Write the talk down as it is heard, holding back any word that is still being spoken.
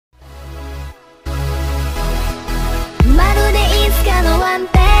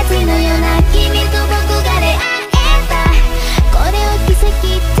のような君と僕が出会えたこれを奇跡ってい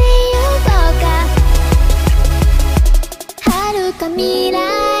うのか遥か未来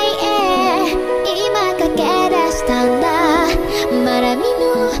へ今駆け出したんだまだ見ぬ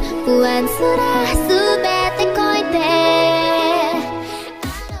不安すら全て越えて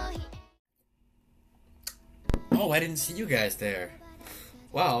Oh, I didn't see you guys there.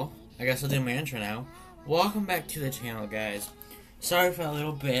 Well, I guess I'll do my intro now. Welcome back to the channel, guys. Sorry for a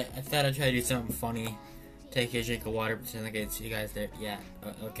little bit. I thought I'd try to do something funny. Take a drink of water, pretend like I didn't see you guys there. Yeah,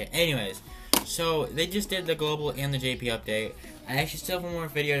 okay. Anyways, so they just did the global and the JP update. I actually still have one more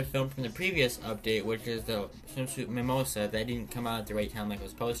video to film from the previous update, which is the swimsuit mimosa that didn't come out at the right time like it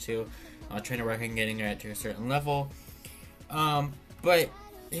was supposed to. I'll try to work on getting there to a certain level. But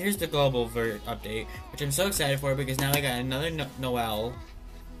here's the global update, which I'm so excited for because now I got another Noelle.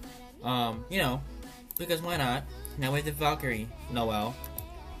 You know, because why not? Now we have the Valkyrie Noelle,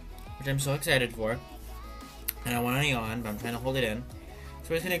 which I'm so excited for. And I want to yawn, but I'm trying to hold it in.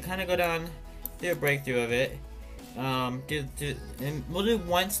 So we're just gonna kind of go down, do a breakthrough of it. And we'll do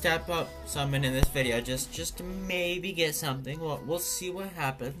one step up summon in this video, just to maybe get something. We'll see what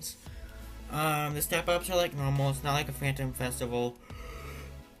happens. The step ups are like normal. It's not like a Phantom Festival.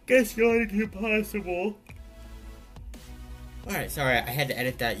 Guess yawning too possible. Alright, sorry, I had to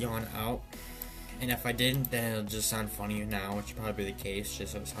edit that yawn out. And if I didn't, then it'll just sound funny now, which would probably be the case,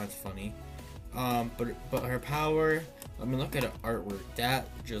 just so it sounds funny. But her power, let me look at her artwork. That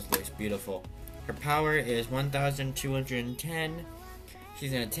just looks beautiful. Her power is 1,210.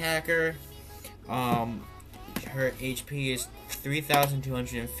 She's an attacker. Her HP is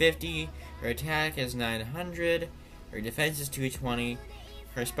 3,250. Her attack is 900. Her defense is 220.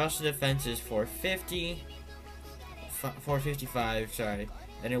 Her special defense is 455, sorry.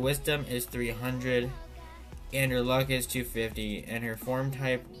 And her wisdom is 300. And her luck is 250. And her form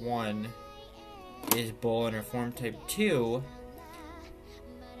type 1 is bull. And her form type 2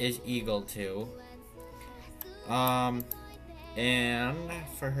 is eagle 2. And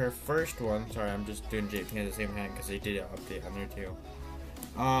for her first one, sorry, I'm just doing JP at the same time because they did an update on there too.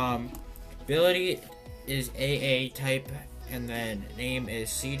 Ability is AA type. And then name is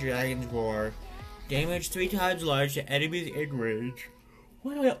Sea Dragon's Roar. Damage 3 times large to enemies in range.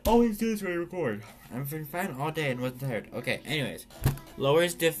 Why do I always do this when I record? I've been fine all day and wasn't tired. Okay, anyways.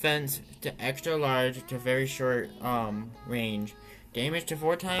 Lowers defense to extra large to very short range. Damage to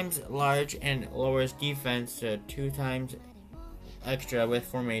 4 times large and lowers defense to 2 times extra with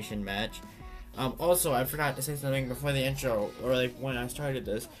formation match. Also, I forgot to say something before the intro, or like when I started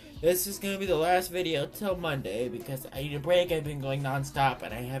this. This is going to be the last video till Monday because I need a break. I've been going non-stop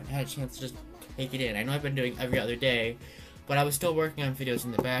and I haven't had a chance to just take it in. I know I've been doing every other day, but I was still working on videos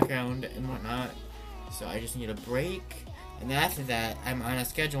in the background and whatnot. So I just need a break. And after that, I'm on a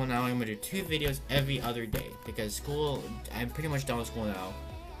schedule now. I'm going to do 2 videos every other day because school, I'm pretty much done with school now.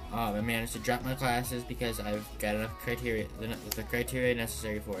 I managed to drop my classes because I've got enough criteria, the criteria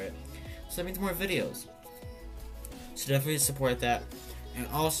necessary for it. So that means more videos. So definitely support that. And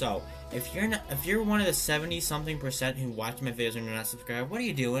also, if you're one of the 70-something% who watch my videos and are not subscribed, what are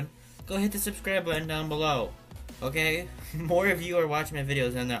you doing? Go hit the subscribe button down below. Okay? More of you are watching my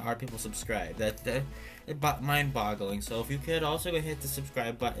videos than there are people subscribed. That's mind-boggling. So if you could also go hit the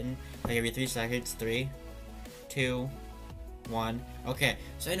subscribe button. I'll give you 3 seconds. 3, 2, 1. Okay.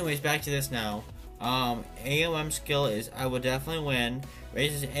 So anyways, back to this now. AOM skill is I will definitely win.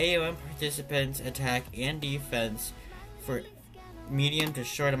 Raises AOM participants' attack and defense for medium to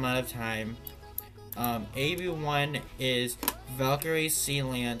short amount of time. AB1 is Valkyrie Sea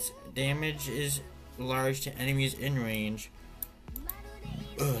Lance. Damage is large to enemies in range.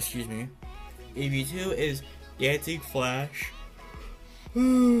 Excuse me. AB2 is Dancing Flash.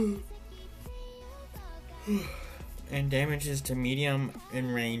 And damages to medium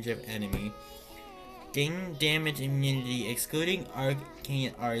in range of enemy. Gain damage immunity excluding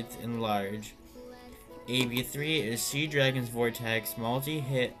arcane arts in large. AB3 is Sea Dragon's Vortex,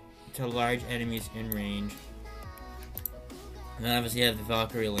 multi-hit to large enemies in range. And then obviously you have the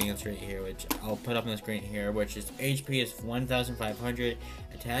Valkyrie Lance right here, which I'll put up on the screen here, which is HP is 1,500,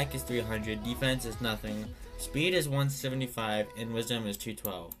 attack is 300, defense is nothing, speed is 175, and wisdom is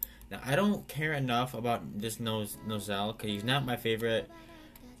 212. Now I don't care enough about this Noelle, because he's not my favorite.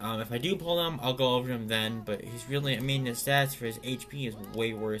 If I do pull him, I'll go over him then, but he's really, I mean, the stats for his HP is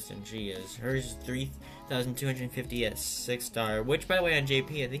way worse than she is. Hers is 3,250 at 6-star, which, by the way, on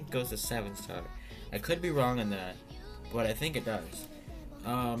JP, I think goes to 7-star. I could be wrong on that, but I think it does.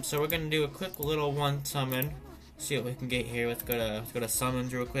 So we're going to do a quick little one summon, see what we can get here. Let's go to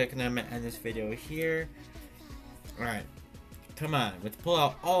summons real quick, and then I'm going to end this video here. Alright, Come on, let's pull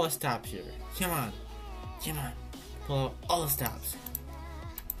out all the stops here. Come on. Come on. Pull out all the stops.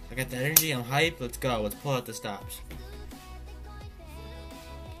 I got the energy, I'm hyped. Let's go. Let's pull out the stops.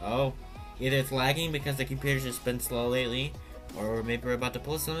 Oh, either it's lagging because the computer's just been slow lately, or maybe we're about to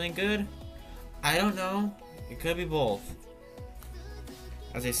pull something good. I don't know. It could be both.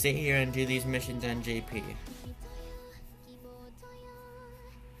 As I sit here and do these missions on JP.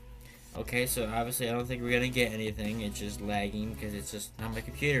 Okay, so obviously I don't think we're gonna get anything. It's just lagging because it's just how my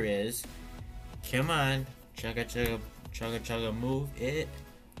computer is. Come on. Chugga chugga chugga chugga move it.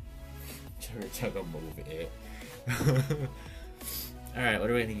 Chugga chugga move it. Alright, what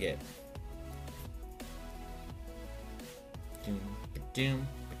are we gonna get?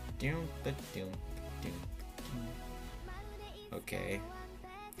 Okay.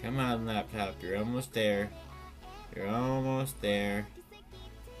 Come on, laptop. You're almost there. You're almost there.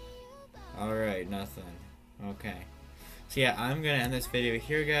 Alright, nothing. Okay. So yeah, I'm gonna end this video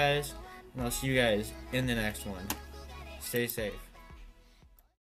here, guys. And I'll see you guys in the next one. Stay safe.